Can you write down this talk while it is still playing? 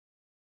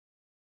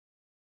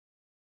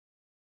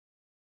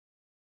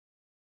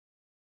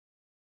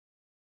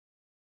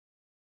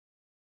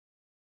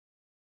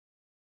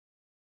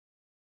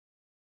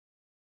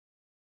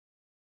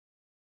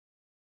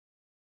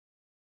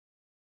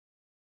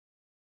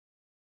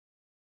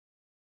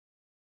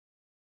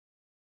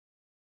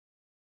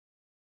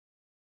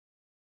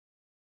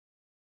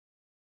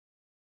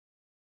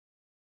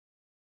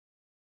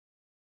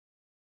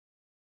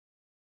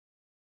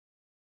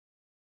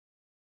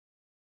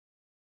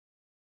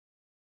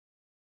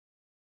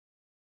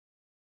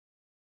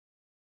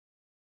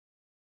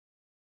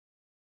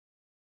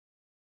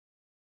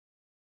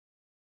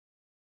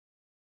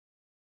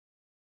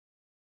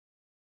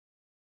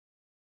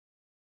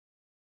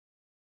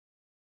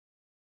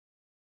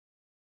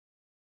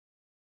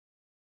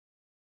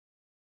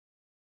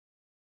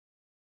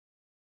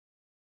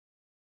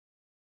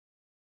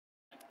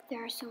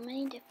There are so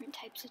many different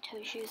types of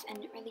toe shoes,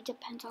 and it really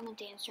depends on the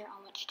dancer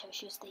on which toe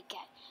shoes they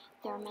get.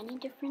 There are many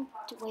different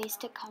ways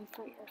to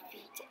comfort your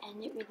feet,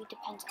 and it really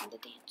depends on the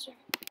dancer.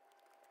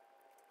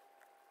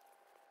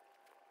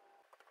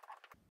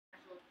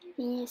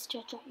 You need to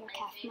stretch out your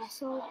calf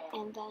muscle,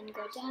 and then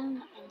go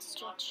down and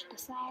stretch the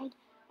side,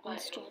 and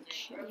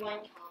stretch your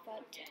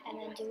foot,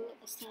 and then do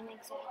the same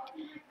exact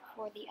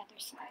for the other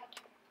side.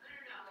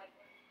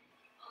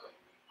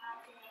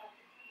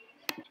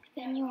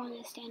 Then you want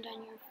to stand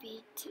on your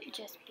feet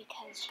just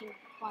because you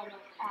want to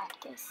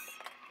practice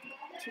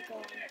to go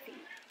on your feet.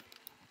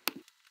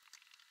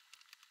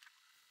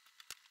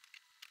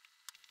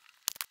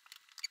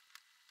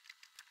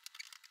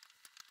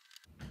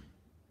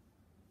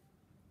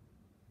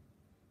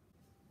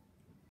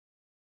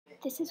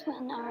 This is what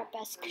an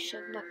arabesque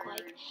should look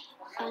like.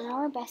 An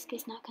arabesque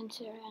is not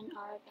considered an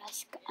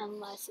arabesque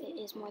unless it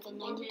is more than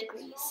 90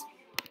 degrees.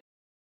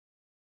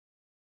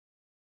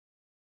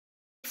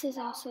 This is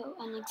also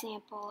an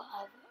example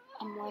of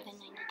a more than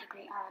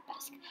 90-degree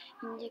arabesque.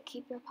 You need to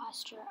keep your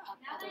posture up,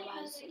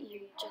 otherwise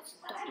you just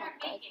don't look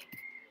good,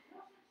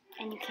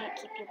 and you can't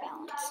keep your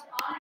balance.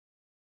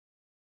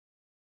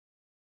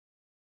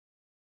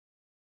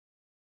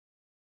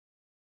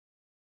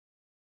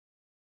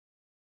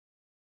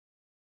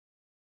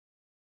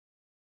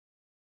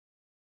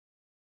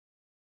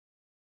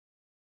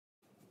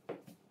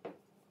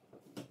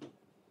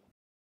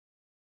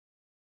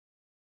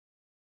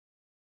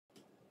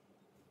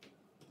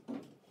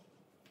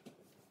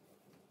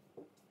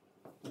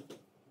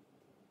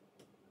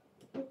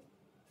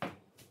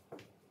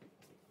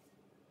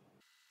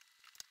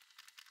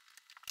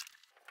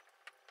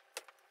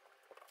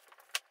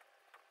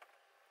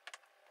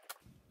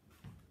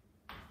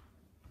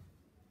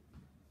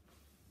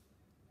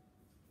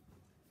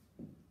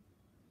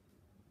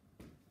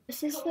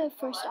 This is the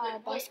first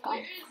arabesque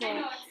on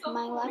the floor.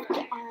 My left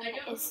arm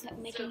is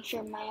making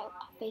sure my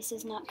face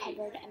is not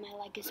covered and my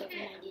leg is over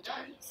 90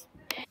 degrees.